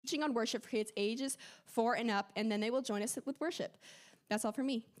teaching on worship for kids ages 4 and up, and then they will join us with worship. That's all for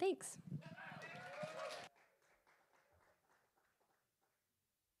me. Thanks.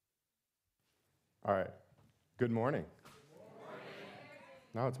 All right. Good morning.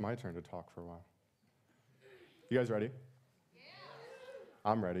 Now it's my turn to talk for a while. You guys ready? Yeah.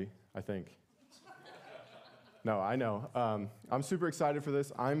 I'm ready, I think. No, I know. I'm super excited for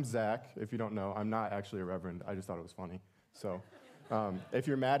this. I'm Zach. If you don't know, I'm not actually a reverend. I just thought it was funny. So if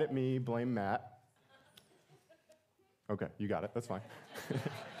you're mad at me, blame Matt. Okay, you got it. That's fine.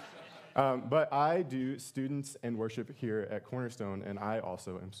 But I do students and worship here at Cornerstone, and I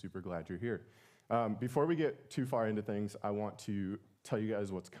also am super glad you're here. Before we get too far into things, I want to tell you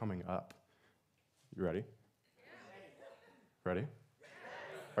guys what's coming up. You ready? Ready?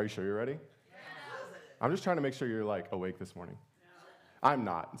 Are you sure you're ready? I'm just trying to make sure you're awake this morning. I'm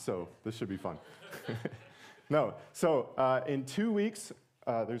not, so this should be fun. No, so in 2 weeks,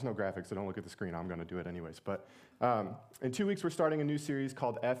 there's no graphics, so don't look at the screen. I'm going to do it anyways. But in 2 weeks, we're starting a new series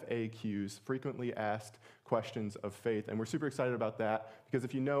called FAQs, Frequently Asked Questions of Faith. And we're super excited about that because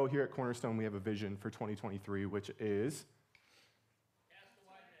if you know, here at Cornerstone, we have a vision for 2023, which is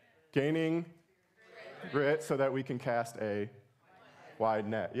gaining grit so that we can cast a wide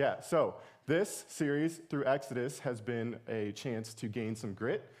net. Yeah, so this series through Exodus has been a chance to gain some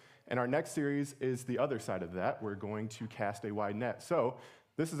grit. And our next series is the other side of that. We're going to cast a wide net. So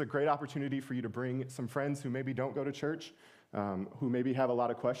this is a great opportunity for you to bring some friends who maybe don't go to church, who maybe have a lot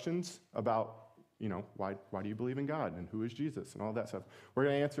of questions about, why do you believe in God and who is Jesus and all that stuff. We're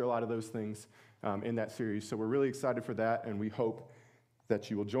going to answer a lot of those things in that series. So we're really excited for that, and we hope that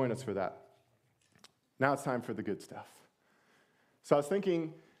you will join us for that. Now it's time for the good stuff. So I was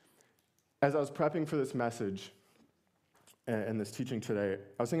thinking, as I was prepping for this message and this teaching today,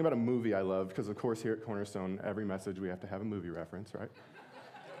 I was thinking about a movie I love, because of course here at Cornerstone, every message we have to have a movie reference, right?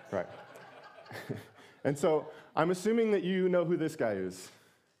 Right. And so I'm assuming that you know who this guy is.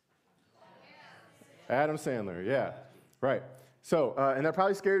 Adam Sandler, yeah, right. So, and that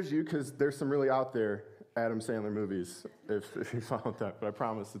probably scares you because there's some really out there Adam Sandler movies, if you followed that, but I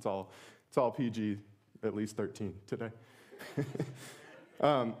promise it's all PG, at least 13 today.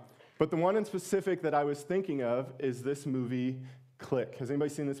 But the one in specific that I was thinking of is this movie, Click. Has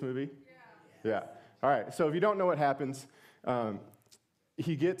anybody seen this movie? Yeah. All right, so if you don't know what happens,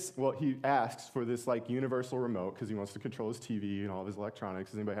 he asks for this universal remote because he wants to control his TV and all of his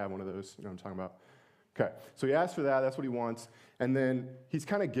electronics. Does anybody have one of those? You know what I'm talking about? Okay, so he asks for that, that's what he wants, and then he's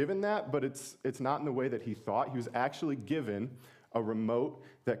kind of given that, but it's not in the way that he thought. He was actually given a remote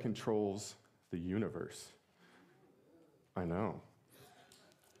that controls the universe. I know.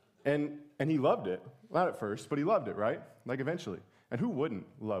 And he loved it. Not at first, but he loved it, right? Eventually. And who wouldn't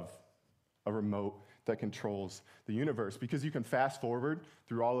love a remote that controls the universe? Because you can fast forward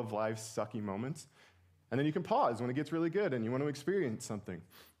through all of life's sucky moments, and then you can pause when it gets really good and you want to experience something,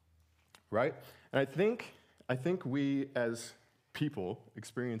 right? And I think we as people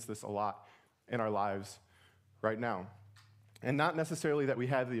experience this a lot in our lives right now. And not necessarily that we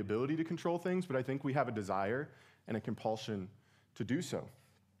have the ability to control things, but I think we have a desire and a compulsion to do so.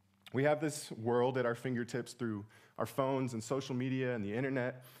 We have this world at our fingertips through our phones and social media and the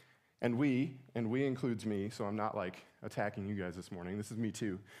internet, and we includes me, so I'm not attacking you guys this morning, this is me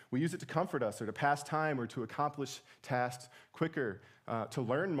too. We use it to comfort us or to pass time or to accomplish tasks quicker, to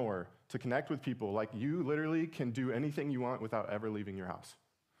learn more, to connect with people. You literally can do anything you want without ever leaving your house,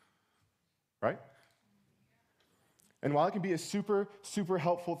 right? And while it can be a super, super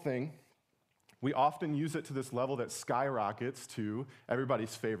helpful thing, we often use it to this level that skyrockets to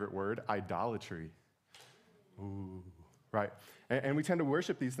everybody's favorite word, idolatry. Ooh, right. And we tend to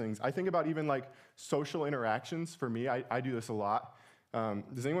worship these things. I think about even social interactions. For me, I do this a lot.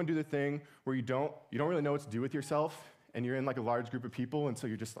 Does anyone do the thing where you don't really know what to do with yourself, and you're in a large group of people, and so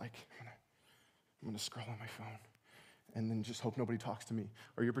you're just I'm gonna scroll on my phone, and then just hope nobody talks to me.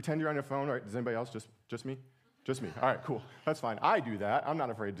 Or you pretend you're on your phone, right? Does anybody else? Just me? Just me. All right, cool. That's fine. I do that. I'm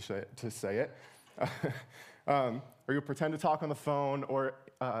not afraid to say it. Or you pretend to talk on the phone, or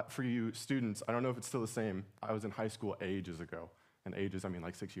for you students, I don't know if it's still the same. I was in high school ages ago. And ages, I mean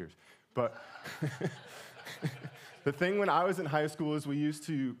 6 years. But the thing when I was in high school is we used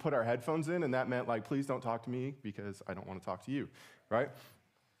to put our headphones in, and that meant please don't talk to me because I don't want to talk to you, right?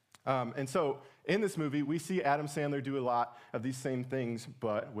 And so in this movie, we see Adam Sandler do a lot of these same things,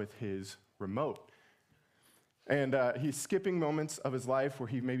 but with his remote. And he's skipping moments of his life where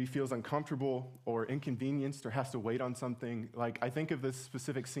he maybe feels uncomfortable or inconvenienced or has to wait on something. I think of this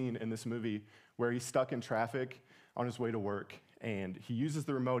specific scene in this movie where he's stuck in traffic on his way to work, and he uses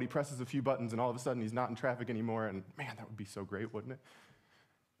the remote, he presses a few buttons, and all of a sudden he's not in traffic anymore, and man, that would be so great, wouldn't it?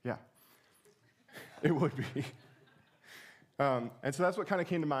 Yeah, it would be. And so that's what kind of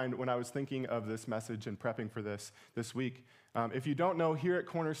came to mind when I was thinking of this message and prepping for this week. If you don't know, here at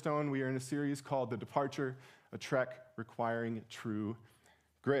Cornerstone, we are in a series called The Departure, a trek requiring true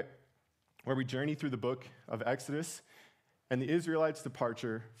grit, where we journey through the book of Exodus and the Israelites'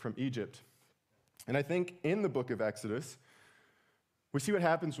 departure from Egypt. And I think in the book of Exodus, we see what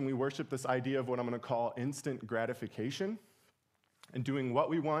happens when we worship this idea of what I'm going to call instant gratification and doing what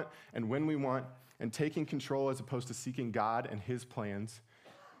we want and when we want and taking control as opposed to seeking God and his plans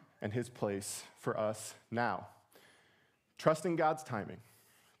and his place for us now. Trusting God's timing.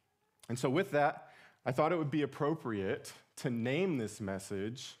 And so with that, I thought it would be appropriate to name this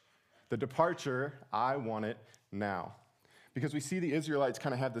message, The Departure, I Want It Now. Because we see the Israelites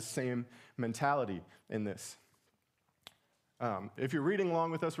kind of have the same mentality in this. If you're reading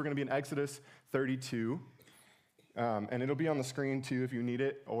along with us, we're going to be in Exodus 32. And it'll be on the screen too if you need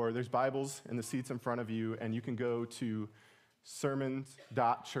it, or there's Bibles in the seats in front of you, and you can go to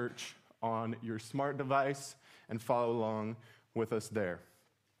sermons.church on your smart device and follow along with us there.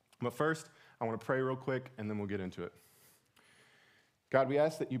 But first, I want to pray real quick, and then we'll get into it. God, we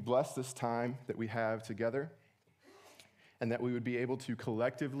ask that you bless this time that we have together, and that we would be able to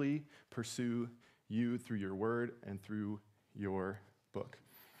collectively pursue you through your word and through your book.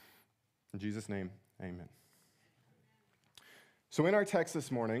 In Jesus' name, amen. So in our text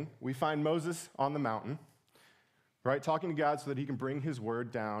this morning, we find Moses on the mountain, right, talking to God so that he can bring his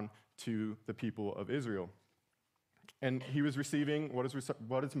word down to the people of Israel. And he was receiving,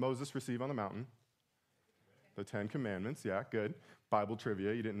 what does Moses receive on the mountain? The 10 Commandments, yeah, good. Bible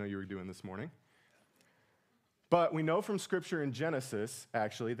trivia, you didn't know you were doing this morning. But we know from Scripture in Genesis,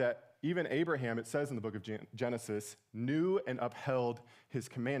 actually, that even Abraham, it says in the book of Genesis, knew and upheld his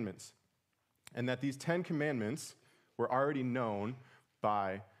commandments. And that these 10 commandments were already known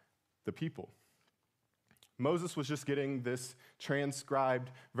by the people. Moses was just getting this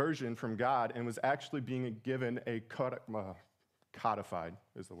transcribed version from God and was actually being given a codified,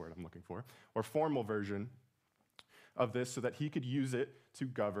 is the word I'm looking for, or formal version of this so that he could use it to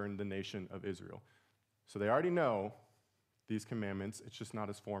govern the nation of Israel. So they already know these commandments, it's just not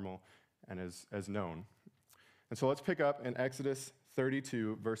as formal and as known. And so let's pick up in Exodus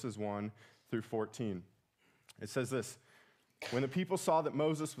 32, verses 1 through 14. It says this, when the people saw that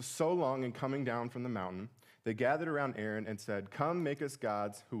Moses was so long in coming down from the mountain, they gathered around Aaron and said, come make us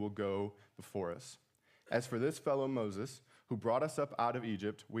gods who will go before us. As for this fellow Moses, who brought us up out of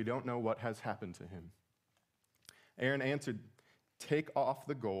Egypt, we don't know what has happened to him. Aaron answered, take off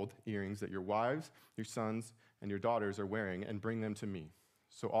the gold earrings that your wives, your sons, and your daughters are wearing and bring them to me.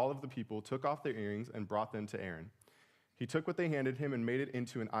 So all of the people took off their earrings and brought them to Aaron. He took what they handed him and made it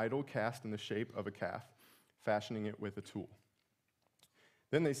into an idol cast in the shape of a calf, fashioning it with a tool.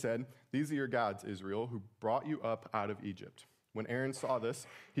 Then they said, these are your gods, Israel, who brought you up out of Egypt. When Aaron saw this,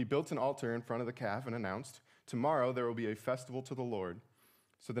 he built an altar in front of the calf and announced, tomorrow there will be a festival to the Lord.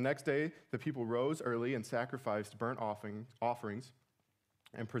 So the next day, the people rose early and sacrificed burnt offerings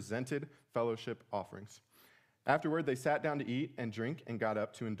and presented fellowship offerings. Afterward, they sat down to eat and drink and got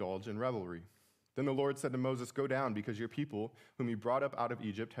up to indulge in revelry. Then the Lord said to Moses, go down, because your people, whom you brought up out of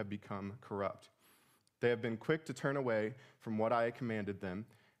Egypt, have become corrupt. They have been quick to turn away from what I commanded them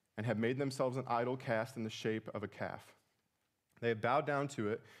and have made themselves an idol cast in the shape of a calf. They have bowed down to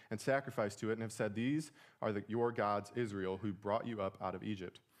it and sacrificed to it and have said, these are your gods, Israel, who brought you up out of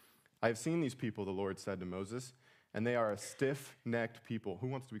Egypt. I have seen these people, the Lord said to Moses, and they are a stiff-necked people. Who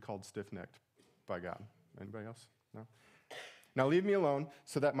wants to be called stiff-necked by God? Anybody else? No? Now leave me alone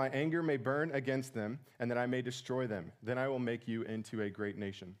so that my anger may burn against them and that I may destroy them. Then I will make you into a great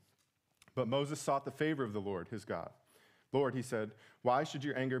nation. But Moses sought the favor of the Lord, his God. Lord, he said, why should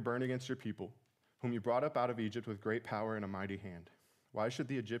your anger burn against your people, whom you brought up out of Egypt with great power and a mighty hand? Why should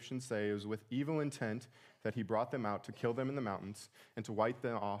the Egyptians say it was with evil intent that he brought them out to kill them in the mountains and to wipe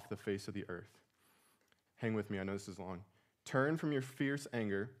them off the face of the earth? Hang with me, I know this is long. Turn from your fierce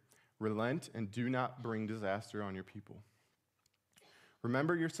anger, relent, and do not bring disaster on your people.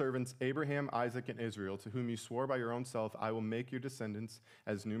 Remember your servants Abraham, Isaac, and Israel, to whom you swore by your own self, I will make your descendants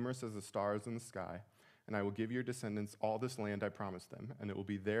as numerous as the stars in the sky, and I will give your descendants all this land I promised them, and it will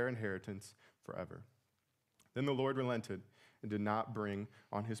be their inheritance forever. Then the Lord relented and did not bring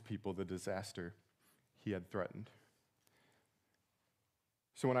on his people the disaster he had threatened.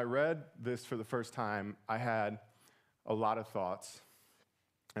 So when I read this for the first time, I had a lot of thoughts.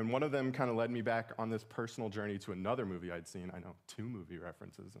 And one of them kind of led me back on this personal journey to another movie I'd seen. I know, 2 movie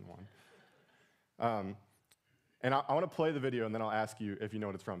references in one. And I want to play the video, and then I'll ask you if you know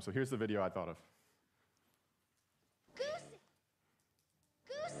what it's from. So here's the video I thought of. Goose!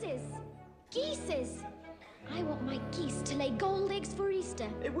 geeses. Geeses. I want my geese to lay gold eggs for Easter.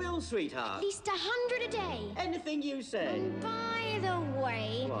 It will, sweetheart. At least 100 a day. Anything you say. And by the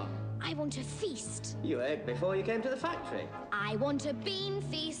way, What? I want a feast. You ate before you came to the factory. I want a bean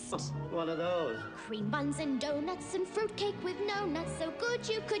feast. One of those. Cream buns and donuts and fruitcake with no nuts, so good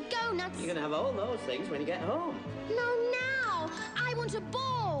you could go nuts. You're gonna have all those things when you get home. No, now! I want a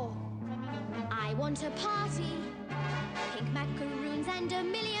ball! I want a party. Pink macaroons and a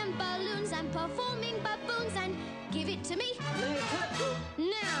million balloons and performing baboons, and give it to me Later.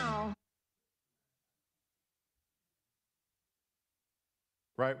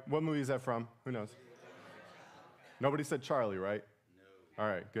 Right? now! What movie is that from? Who knows? Nobody said Charlie, right? No. All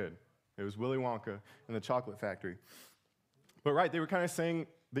right, good. It was Willy Wonka and the Chocolate Factory. But right, they were kind of saying,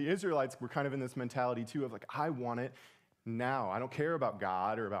 the Israelites were kind of in this mentality too of like, I want it now. I don't care about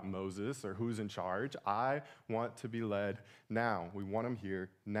God or about Moses or who's in charge. I want to be led now. We want him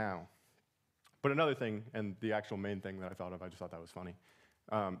here now. But another thing, and the actual main thing that I thought of, I just thought that was funny,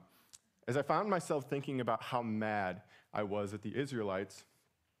 as I found myself thinking about how mad I was at the Israelites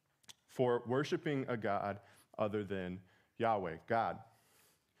for worshiping a God other than Yahweh, God,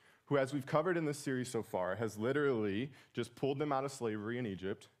 who, as we've covered in this series so far, has literally just pulled them out of slavery in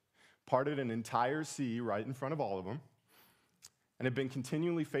Egypt, parted an entire sea right in front of all of them, and have been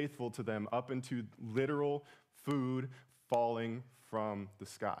continually faithful to them up into literal food falling from the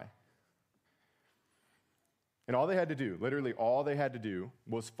sky. And all they had to do, literally all they had to do,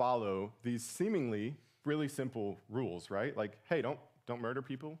 was follow these seemingly really simple rules, right? Like, hey, don't murder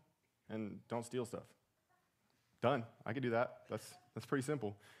people and don't steal stuff. Done. I could do that. That's pretty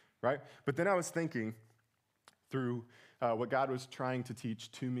simple, right? But then I was thinking through what God was trying to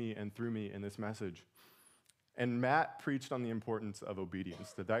teach to me and through me in this message. And Matt preached on the importance of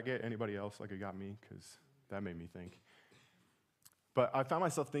obedience. Did that get anybody else like it got me? Because that made me think. But I found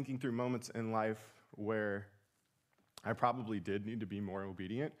myself thinking through moments in life where I probably did need to be more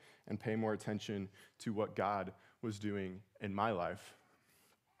obedient and pay more attention to what God was doing in my life.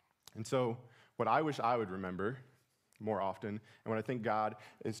 And so what I wish I would remember more often, and what I think God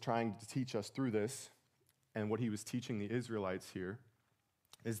is trying to teach us through this, and what he was teaching the Israelites here,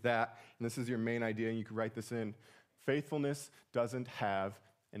 is that, and this is your main idea, and you can write this in, faithfulness doesn't have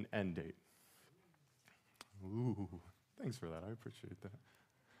an end date. Ooh, thanks for that. I appreciate that.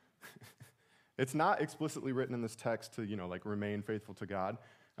 It's not explicitly written in this text to, remain faithful to God.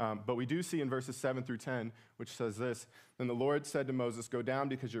 But we do see in verses 7 through 10, which says this, Then the Lord said to Moses, Go down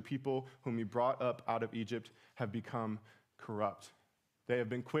because your people whom you brought up out of Egypt have become corrupt. They have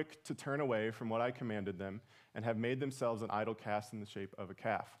been quick to turn away from what I commanded them and have made themselves an idol cast in the shape of a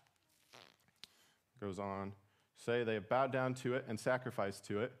calf. Goes on, say they have bowed down to it and sacrificed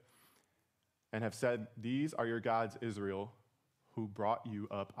to it and have said, These are your gods, Israel, who brought you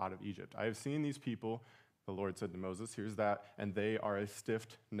up out of Egypt. I have seen these people, the Lord said to Moses, here's that, and they are a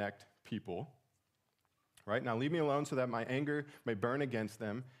stiff-necked people. Right? Now leave me alone so that my anger may burn against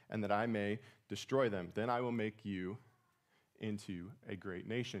them and that I may destroy them. Then I will make you into a great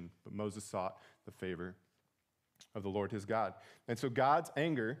nation. But Moses sought the favor of the Lord his God. And so God's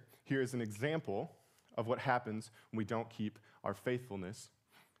anger here is an example of what happens when we don't keep our faithfulness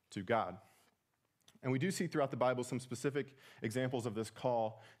to God. And we do see throughout the Bible some specific examples of this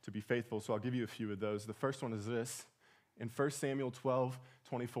call to be faithful, so I'll give you a few of those. The first one is this. In 1 Samuel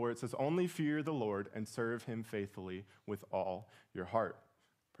 12:24, it says, Only fear the Lord and serve him faithfully with all your heart.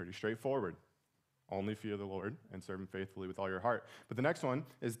 Pretty straightforward. Only fear the Lord and serve him faithfully with all your heart. But the next one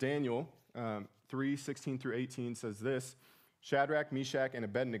is Daniel 3:16 through 18 says this, Shadrach, Meshach, and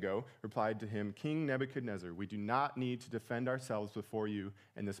Abednego replied to him, King Nebuchadnezzar, we do not need to defend ourselves before you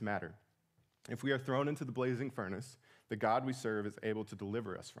in this matter. If we are thrown into the blazing furnace, the God we serve is able to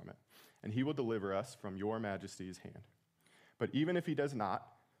deliver us from it, and he will deliver us from your majesty's hand. But even if he does not,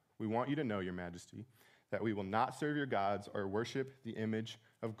 we want you to know, your majesty, that we will not serve your gods or worship the image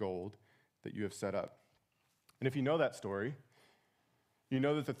of gold that you have set up. And if you know that story, you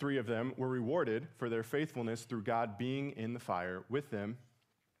know that the three of them were rewarded for their faithfulness through God being in the fire with them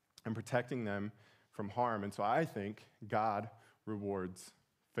and protecting them from harm. And so I think God rewards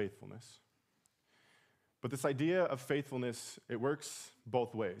faithfulness. But this idea of faithfulness, it works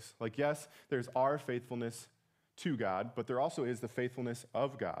both ways. Like, yes, there's our faithfulness to God, but there also is the faithfulness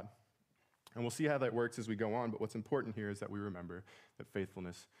of God. And we'll see how that works as we go on, but what's important here is that we remember that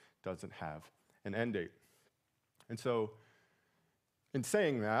faithfulness doesn't have an end date. And so, in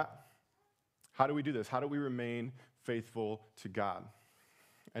saying that, how do we do this? How do we remain faithful to God?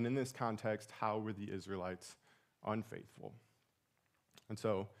 And in this context, how were the Israelites unfaithful? And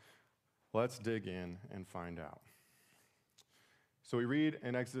so, let's dig in and find out. So we read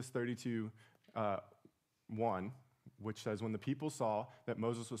in Exodus 32, 1, which says, when the people saw that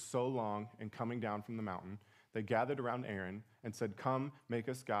Moses was so long in coming down from the mountain, they gathered around Aaron and said, come, make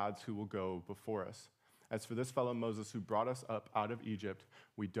us gods who will go before us. As for this fellow Moses who brought us up out of Egypt,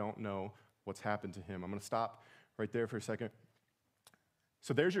 we don't know what's happened to him. I'm going to stop right there for a second.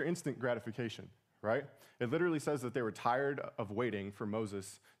 So there's your instant gratification, right? It literally says that they were tired of waiting for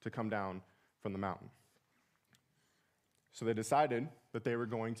Moses to come down from the mountain. So they decided that they were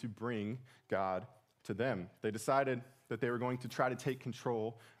going to bring God to them. They decided that they were going to try to take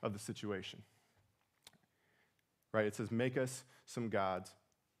control of the situation. Right? It says, make us some gods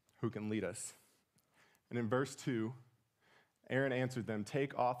who can lead us. And in verse 2, Aaron answered them,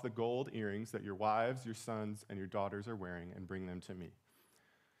 take off the gold earrings that your wives, your sons, and your daughters are wearing and bring them to me.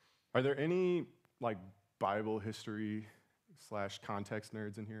 Are there any Bible history / context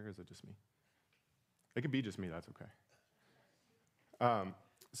nerds in here, or is it just me? It could be just me, that's okay.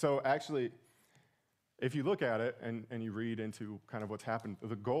 So actually, if you look at it and you read into kind of what's happened,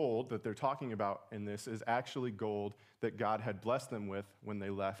 the gold that they're talking about in this is actually gold that God had blessed them with when they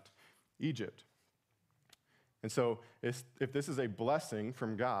left Egypt. And so if this is a blessing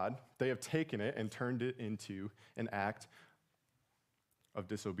from God, they have taken it and turned it into an act of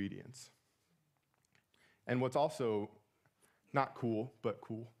disobedience. And what's also not cool, but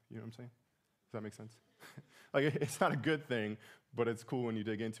cool, you know what I'm saying? Does that make sense? It's not a good thing, but it's cool when you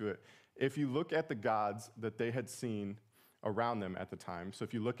dig into it. If you look at the gods that they had seen around them at the time, so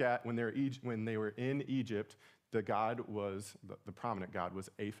if you look at when they were in Egypt, the god was, the prominent god was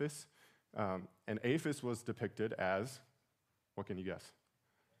Apis, and Apis was depicted as, what can you guess?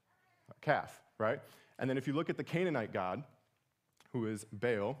 A calf, right? And then if you look at the Canaanite god, who is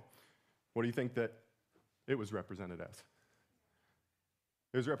Baal, what do you think that it was represented as?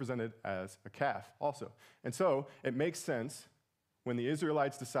 It was represented as a calf also. And so it makes sense when the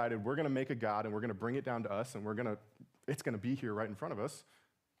Israelites decided, we're going to make a god and we're going to bring it down to us and it's going to be here right in front of us.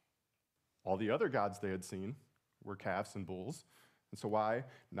 All the other gods they had seen were calves and bulls. And so why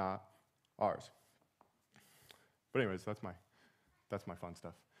not ours? But anyways, that's my fun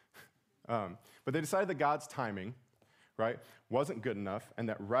stuff. But they decided that God's timing, right, wasn't good enough, and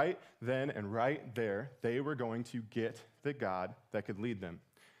that right then and right there, they were going to get the God that could lead them.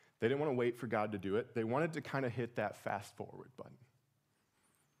 They didn't want to wait for God to do it. They wanted to kind of hit that fast forward button,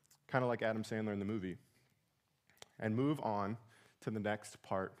 kind of like Adam Sandler in the movie, and move on to the next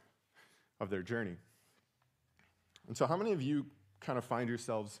part of their journey. And so how many of you kind of find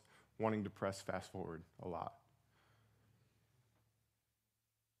yourselves wanting to press fast forward a lot?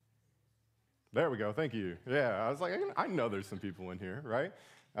 There we go, thank you. Yeah, I was like, I know there's some people in here, right?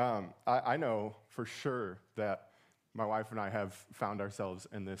 I know for sure that my wife and I have found ourselves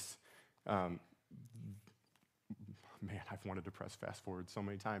in this, man, I've wanted to press fast forward so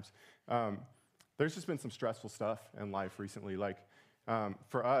many times. There's just been some stressful stuff in life recently.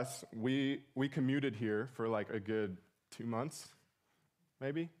 For us, we commuted here for a good 2 months,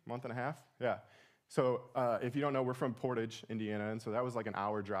 maybe, month and a half, yeah. So if you don't know, we're from Portage, Indiana, and so that was an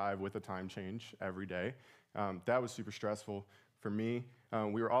hour drive with a time change every day. That was super stressful for me.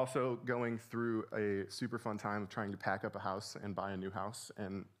 We were also going through a super fun time of trying to pack up a house and buy a new house,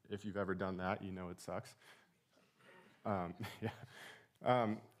 and if you've ever done that, you know it sucks. Yeah.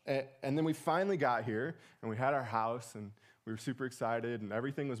 And then we finally got here, and we had our house, and we were super excited, and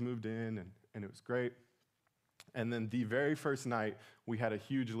everything was moved in, and it was great. And then the very first night, we had a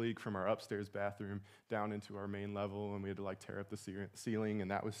huge leak from our upstairs bathroom down into our main level, and we had to tear up the ceiling,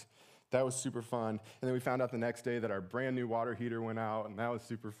 and that was super fun. And then we found out the next day that our brand new water heater went out, and that was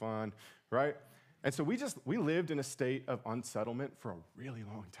super fun, right? And so we lived in a state of unsettlement for a really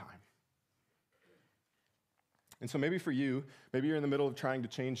long time. And so maybe for you, maybe you're in the middle of trying to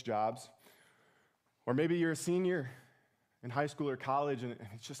change jobs, or maybe you're a senior in high school or college, and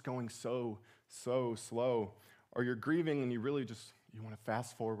it's just going so slow. Or you're grieving and you really you want to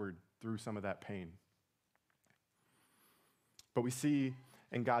fast forward through some of that pain. But we see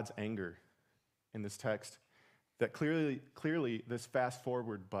in God's anger in this text that clearly this fast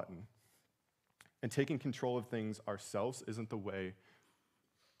forward button and taking control of things ourselves isn't the way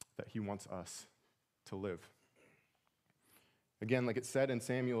that he wants us to live. Again, like it said in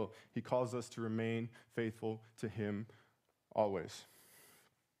Samuel, he calls us to remain faithful to him always.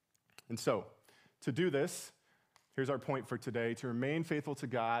 And so, to do this, here's our point for today. To remain faithful to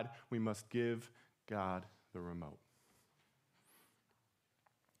God, we must give God the remote.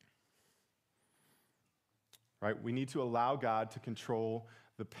 Right? We need to allow God to control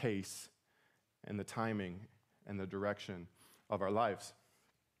the pace and the timing and the direction of our lives.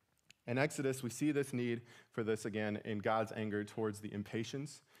 In Exodus, we see this need for this again in God's anger towards the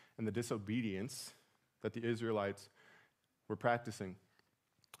impatience and the disobedience that the Israelites were practicing.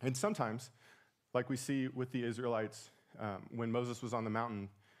 And sometimes, like we see with the Israelites when Moses was on the mountain,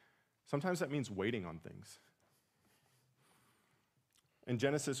 sometimes that means waiting on things. In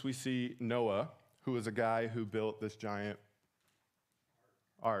Genesis, we see Noah, who was a guy who built this giant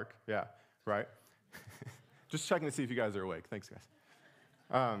ark. Yeah, right? Just checking to see if you guys are awake. Thanks,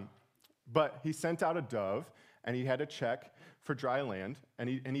 guys. But he sent out a dove, and he had to check for dry land, and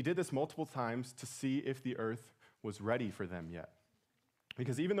he did this multiple times to see if the earth was ready for them yet.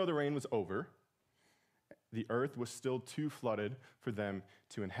 Because even though the rain was over, the earth was still too flooded for them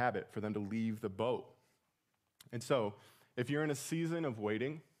to inhabit, for them to leave the boat. And so, if you're in a season of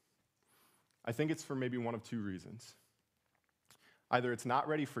waiting, I think it's for maybe one of two reasons. Either it's not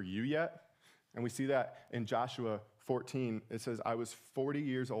ready for you yet, and we see that in Joshua 14. It says, I was 40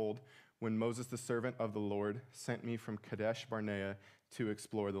 years old when Moses, the servant of the Lord, sent me from Kadesh Barnea to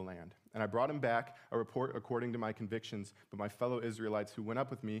explore the land. And I brought him back a report according to my convictions, but my fellow Israelites who went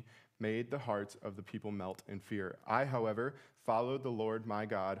up with me made the hearts of the people melt in fear. I, however, followed the Lord my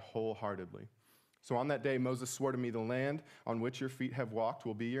God wholeheartedly. So on that day, Moses swore to me, the land on which your feet have walked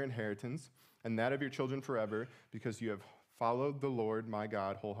will be your inheritance, and that of your children forever, because you have followed the Lord my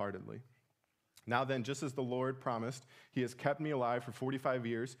God wholeheartedly. Now then, just as the Lord promised, he has kept me alive for 45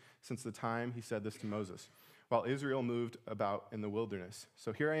 years since the time he said this to Moses, while Israel moved about in the wilderness.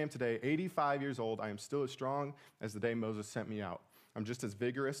 So here I am today, 85 years old. I am still as strong as the day Moses sent me out. I'm just as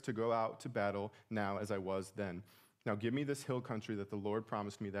vigorous to go out to battle now as I was then. Now give me this hill country that the Lord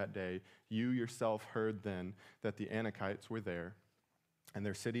promised me that day. You yourself heard then that the Anakites were there, and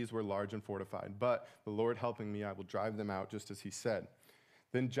their cities were large and fortified. But the Lord helping me, I will drive them out just as he said.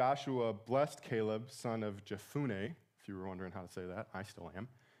 Then Joshua blessed Caleb, son of Jephunneh, if you were wondering how to say that, I still am,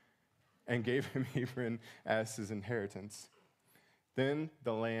 and gave him Hebron as his inheritance. Then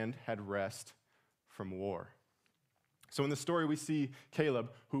the land had rest from war. So in the story, we see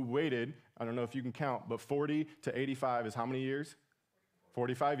Caleb, who waited, I don't know if you can count, but 40 to 85 is how many years?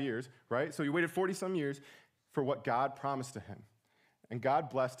 45 years, right? So he waited 40-some years for what God promised to him. And God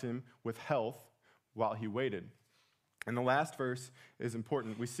blessed him with health while he waited. And the last verse is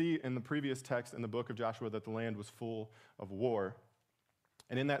important. We see in the previous text in the book of Joshua that the land was full of war.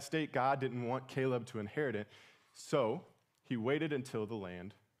 And in that state, God didn't want Caleb to inherit it, so he waited until the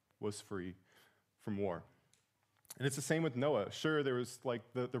land was free from war. And it's the same with Noah. Sure, there was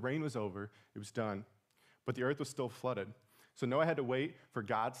the rain was over, it was done, but the earth was still flooded. So Noah had to wait for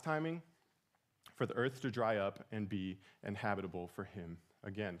God's timing for the earth to dry up and be inhabitable for him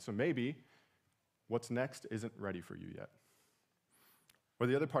again. So maybe what's next isn't ready for you yet. Or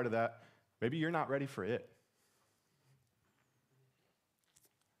the other part of that, maybe you're not ready for it.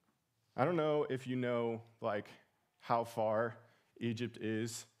 I don't know if you know how far Egypt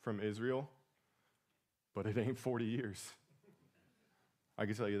is from Israel, but it ain't 40 years. I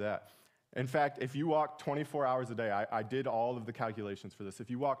can tell you that. In fact, if you walk 24 hours a day, I did all of the calculations for this. If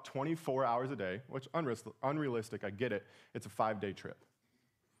you walk 24 hours a day, which unrealistic, I get it, it's a 5-day trip.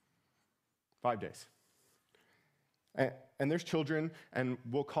 5 days. And there's children, and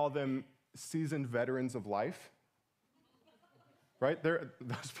we'll call them seasoned veterans of life. Right?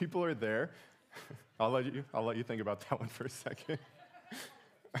 Those people are there. I'll let you think about that one for a second.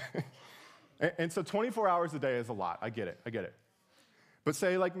 And so 24 hours a day is a lot. I get it. But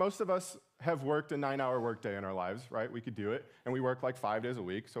say, most of us have worked a 9-hour workday in our lives, right? We could do it. And we work 5 days a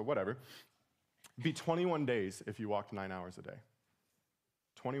week, so whatever. It'd be 21 days if you walked 9 hours a day.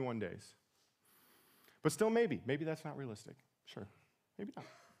 21 days. But still, maybe that's not realistic. Sure, maybe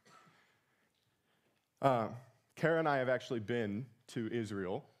not. Kara and I have actually been to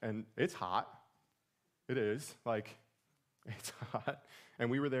Israel, and it's hot. It is, it's hot. And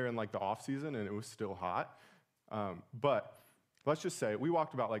we were there in the off season, and it was still hot. But let's just say we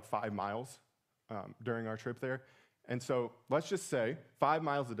walked about 5 miles during our trip there. And so let's just say 5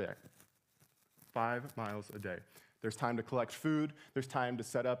 miles a day. 5 miles a day. There's time to collect food. There's time to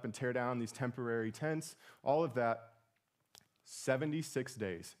set up and tear down these temporary tents. All of that, 76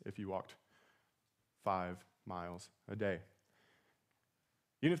 days if you walked 5 miles a day.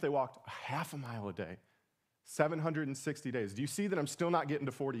 Even if they walked a half a mile a day, 760 days. Do you see that I'm still not getting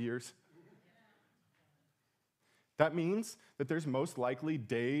to 40 years? That means that there's most likely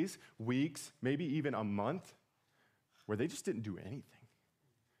days, weeks, maybe even a month where they just didn't do anything.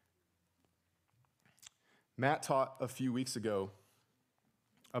 Matt taught a few weeks ago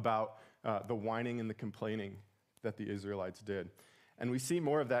about the whining and the complaining that the Israelites did. And we see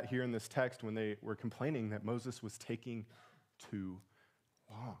more of that here in this text when they were complaining that Moses was taking too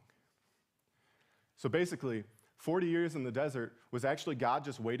long. So basically, 40 years in the desert was actually God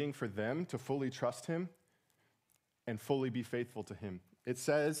just waiting for them to fully trust him and fully be faithful to him. It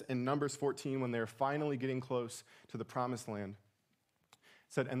says in Numbers 14, when they're finally getting close to the promised land, it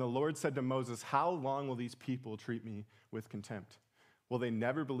said, "And the Lord said to Moses, 'How long will these people treat me with contempt? Will they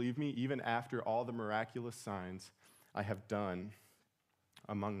never believe me, even after all the miraculous signs I have done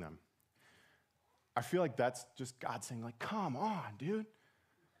among them?'" I feel like that's just God saying, like, come on, dude.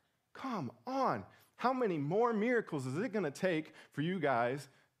 Come on. How many more miracles is it going to take for you guys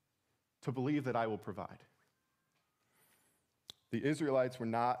to believe that I will provide? The Israelites were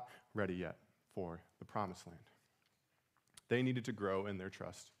not ready yet for the promised land. They needed to grow in their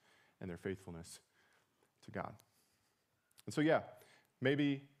trust and their faithfulness to God. And so, yeah,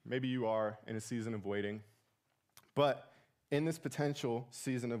 maybe you are in a season of waiting, but in this potential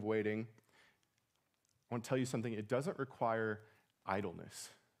season of waiting, I want to tell you something. It doesn't require idleness.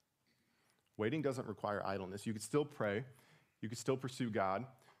 Waiting doesn't require idleness. You could still pray. You could still pursue God.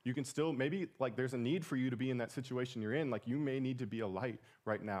 You can still, maybe like there's a need for you to be in that situation you're in. Like you may need to be a light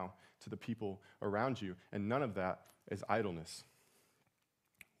right now to the people around you. And none of that is idleness.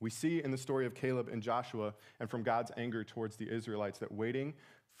 We see in the story of Caleb and Joshua and from God's anger towards the Israelites that waiting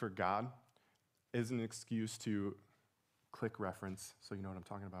for God is an excuse to click reference, so you know what I'm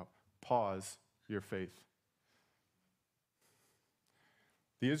talking about. Pause your faith.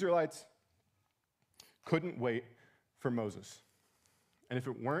 The Israelites couldn't wait for Moses. And if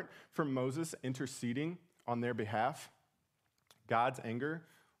it weren't for Moses interceding on their behalf, God's anger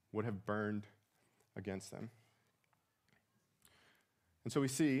would have burned against them. And so we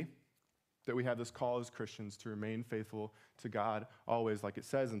see that we have this call as Christians to remain faithful to God always, like it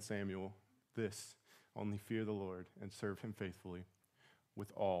says in Samuel, this, only fear the Lord and serve him faithfully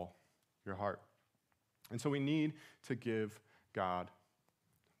with all your heart. And so we need to give God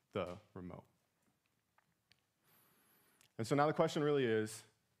the remote. And so now the question really is,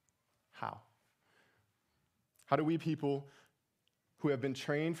 how? How do we people who have been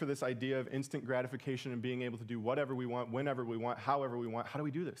trained for this idea of instant gratification and being able to do whatever we want, whenever we want, however we want, how do we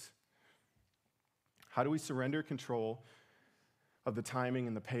do this? How do we surrender control of the timing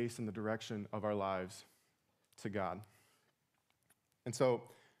and the pace and the direction of our lives to God? And so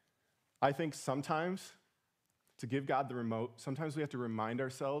I think sometimes to give God the remote, sometimes we have to remind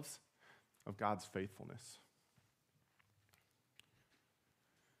ourselves of God's faithfulness.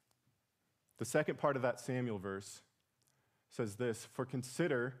 The second part of that Samuel verse says this, "For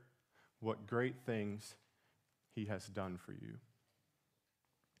consider what great things he has done for you."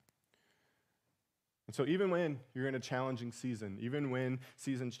 And so even when you're in a challenging season, even when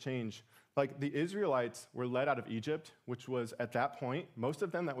seasons change, like the Israelites were led out of Egypt, which was at that point, most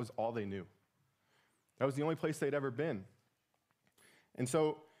of them, that was all they knew. That was the only place they'd ever been. And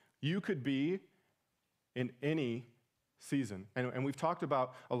so you could be in any season. And we've talked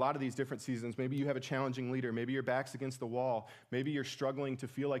about a lot of these different seasons. Maybe you have a challenging leader. Maybe your back's against the wall. Maybe you're struggling to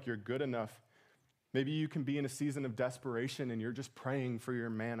feel like you're good enough. Maybe you can be in a season of desperation and you're just praying for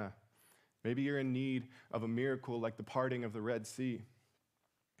your manna. Maybe you're in need of a miracle like the parting of the Red Sea.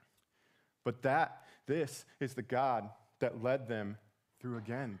 But this is the God that led them through,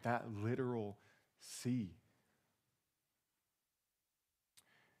 again, that literal sea.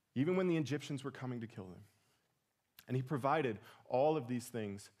 Even when the Egyptians were coming to kill them. And he provided all of these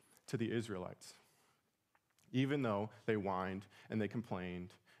things to the Israelites. Even though they whined and they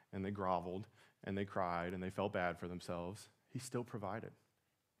complained and they groveled and they cried and they felt bad for themselves, he still provided.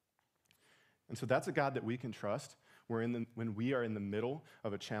 And so that's a God that we can trust when we are in the middle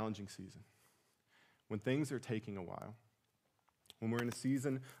of a challenging season, when things are taking a while, when we're in a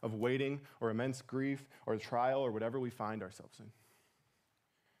season of waiting or immense grief or trial or whatever we find ourselves in.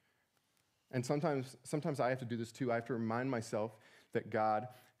 And sometimes I have to do this too. I have to remind myself that God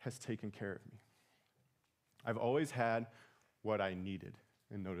has taken care of me. I've always had what I needed.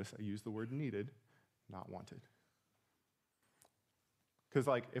 And notice I use the word needed, not wanted. Because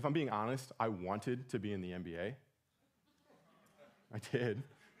like, if I'm being honest, I wanted to be in the NBA. I did.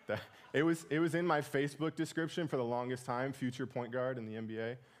 It was in my Facebook description for the longest time, future point guard in the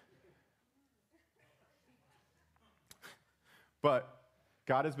NBA. But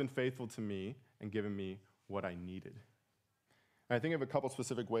God has been faithful to me and given me what I needed. And I think of a couple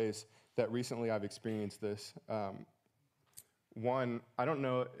specific ways that recently I've experienced this. One, I don't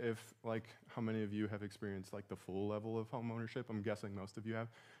know if, like, how many of you have experienced, like, the full level of home ownership. I'm guessing most of you have.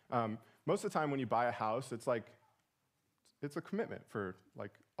 Most of the time when you buy a house, it's a commitment for,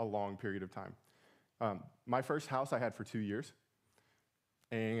 like, a long period of time. My first house I had for 2 years.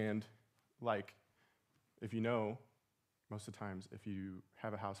 And, like, if you know, most of the times, if you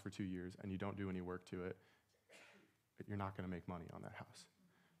have a house for 2 years and you don't do any work to it, you're not going to make money on that house,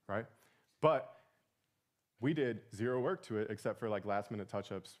 right? But we did zero work to it except for like last-minute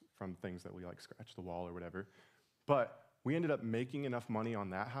touch-ups from things that we like scratch the wall or whatever. But we ended up making enough money on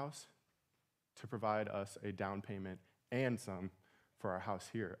that house to provide us a down payment and some for our house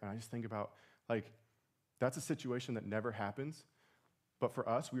here. And I just think about, like, that's a situation that never happens. But for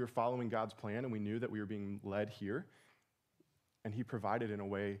us, we were following God's plan, and we knew that we were being led here. And he provided in a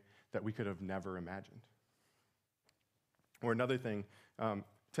way that we could have never imagined. Or another thing,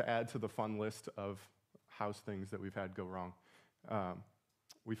 to add to the fun list of house things that we've had go wrong,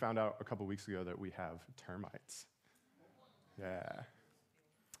 we found out a couple weeks ago that we have termites. Yeah.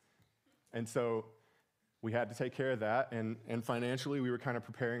 And so we had to take care of that, and financially we were kind of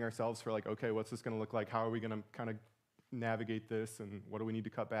preparing ourselves for like, okay, what's this going to look like? How are we going to kind of navigate this, and what do we need to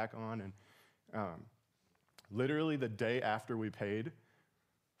cut back on? And literally the day after we paid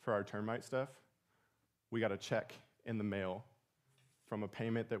for our termite stuff, we got a check in the mail from a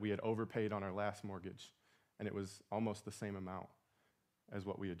payment that we had overpaid on our last mortgage, and it was almost the same amount as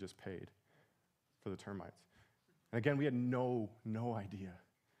what we had just paid for the termites. And again, we had no idea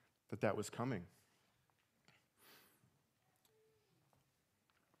that that was coming.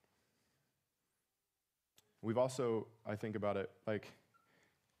 We've also, I think about it, like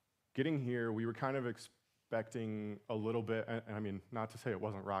getting here, we were kind of expecting a little bit, and I mean, not to say it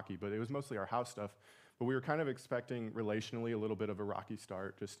wasn't rocky, but it was mostly our house stuff, but we were kind of expecting relationally a little bit of a rocky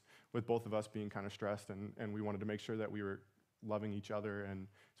start, just with both of us being kind of stressed, and we wanted to make sure that we were loving each other and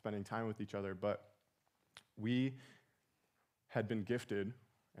spending time with each other. But we had been gifted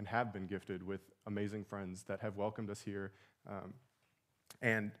and have been gifted with amazing friends that have welcomed us here.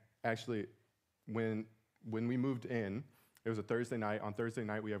 And actually, when we moved in, it was a Thursday night. On Thursday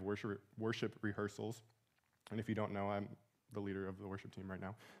night, we have worship rehearsals. And if you don't know, I'm the leader of the worship team right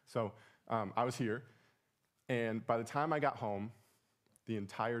now. So I was here. And by the time I got home, the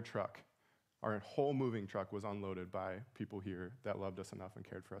entire truck, our whole moving truck, was unloaded by people here that loved us enough and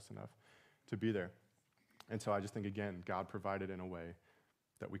cared for us enough to be there. And so I just think, again, God provided in a way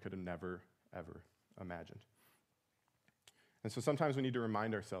that we could have never, ever imagined. And so sometimes we need to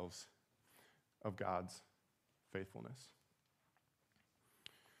remind ourselves of God's faithfulness.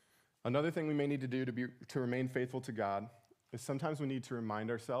 Another thing we may need to do to remain faithful to God is sometimes we need to remind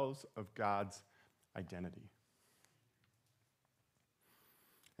ourselves of God's identity.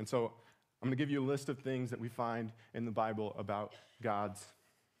 And so I'm going to give you a list of things that we find in the Bible about God's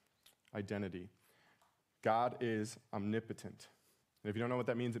identity. God is omnipotent. And if you don't know what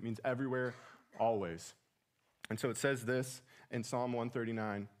that means, it means everywhere, always. And so it says this in Psalm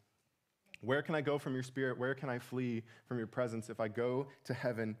 139. Where can I go from your spirit? Where can I flee from your presence? If I go to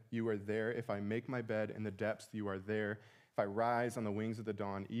heaven, you are there. If I make my bed in the depths, you are there. If I rise on the wings of the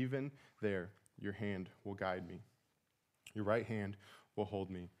dawn, even there, your hand will guide me. Your right hand will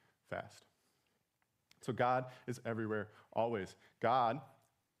hold me fast. So God is everywhere, always. God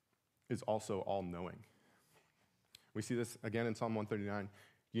is also all-knowing. We see this again in Psalm 139.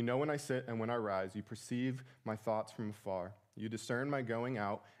 You know when I sit and when I rise, you perceive my thoughts from afar. You discern my going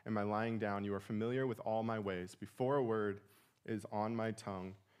out and my lying down. You are familiar with all my ways. Before a word is on my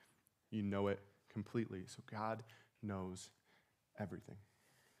tongue, you know it completely. So God knows everything.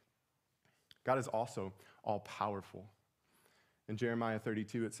 God is also all-powerful. In Jeremiah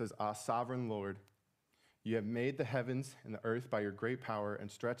 32, it says, Ah, sovereign Lord, you have made the heavens and the earth by your great power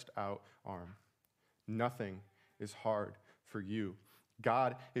and stretched out arm. Nothing is hard for you.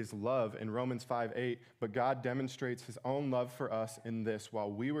 God is love in Romans 5:8, but God demonstrates his own love for us in this: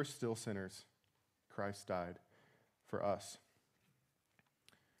 while we were still sinners, Christ died for us.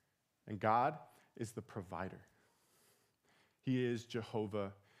 And God is the provider. He is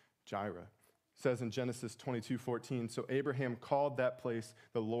Jehovah Jireh. It says in Genesis 22:14, so Abraham called that place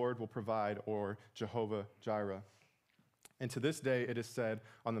the Lord will provide, or Jehovah Jireh. And to this day it is said,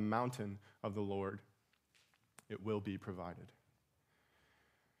 on the mountain of the Lord it will be provided.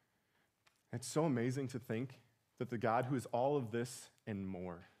 It's so amazing to think that the God who is all of this and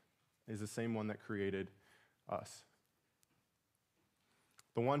more is the same one that created us.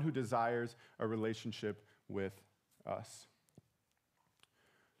 The one who desires a relationship with us.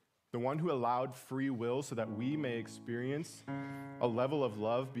 The one who allowed free will so that we may experience a level of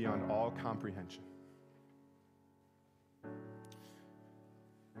love beyond all comprehension.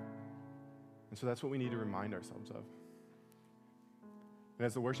 And so that's what we need to remind ourselves of. And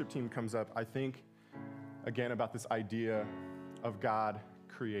as the worship team comes up, I think, again, about this idea of God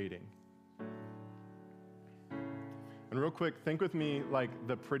creating. And real quick, think with me like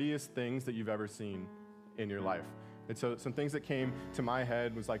the prettiest things that you've ever seen in your life. And so some things that came to my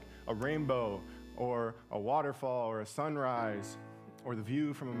head was like a rainbow or a waterfall or a sunrise or the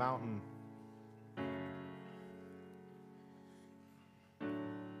view from a mountain.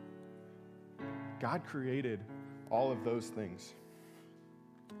 God created all of those things.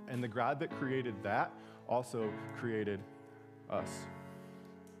 And the God that created that also created us.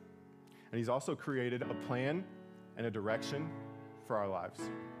 And he's also created a plan and a direction for our lives.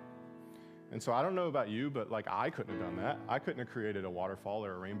 And so I don't know about you, but like I couldn't have done that. I couldn't have created a waterfall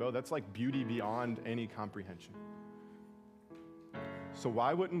or a rainbow. That's like beauty beyond any comprehension. So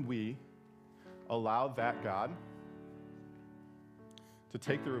why wouldn't we allow that God to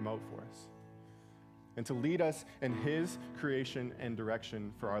take the remote for us and to lead us in his creation and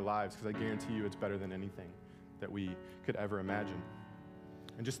direction for our lives? Because I guarantee you it's better than anything that we could ever imagine.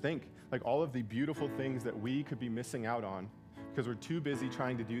 And just think, like all of the beautiful things that we could be missing out on because we're too busy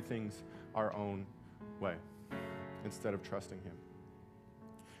trying to do things our own way instead of trusting him.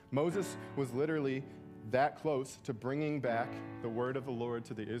 Moses was literally that close to bringing back the word of the Lord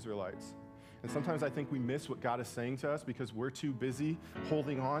to the Israelites. And sometimes I think we miss what God is saying to us because we're too busy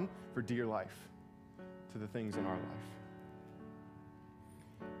holding on for dear life to the things in our life.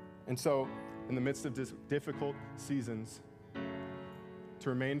 And so, in the midst of difficult seasons, to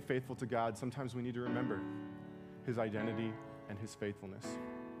remain faithful to God, sometimes we need to remember his identity and his faithfulness.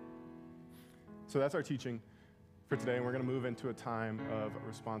 So that's our teaching for today, and we're going to move into a time of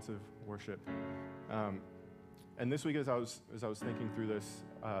responsive worship. And this week, as I was thinking through this,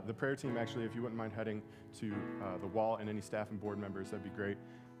 the prayer team, actually, if you wouldn't mind heading to the wall and any staff and board members, that'd be great.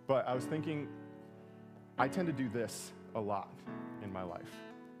 But I was thinking, I tend to do this a lot in my life.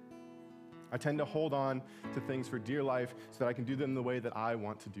 I tend to hold on to things for dear life so that I can do them the way that I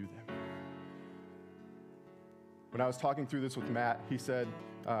want to do them. When I was talking through this with Matt, he said,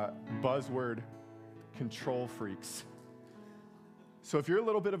 buzzword, control freaks. So if you're a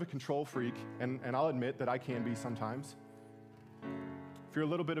little bit of a control freak, and I'll admit that I can be sometimes, if you're a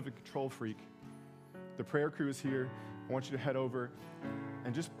little bit of a control freak, the prayer crew is here. I want you to head over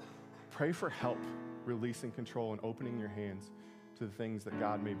and just pray for help releasing control and opening your hands to the things that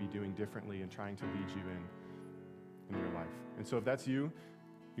God may be doing differently and trying to lead you in your life. And so if that's you,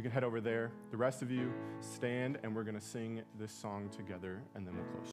 you can head over there. The rest of you, stand, and we're going to sing this song together, and then we'll close.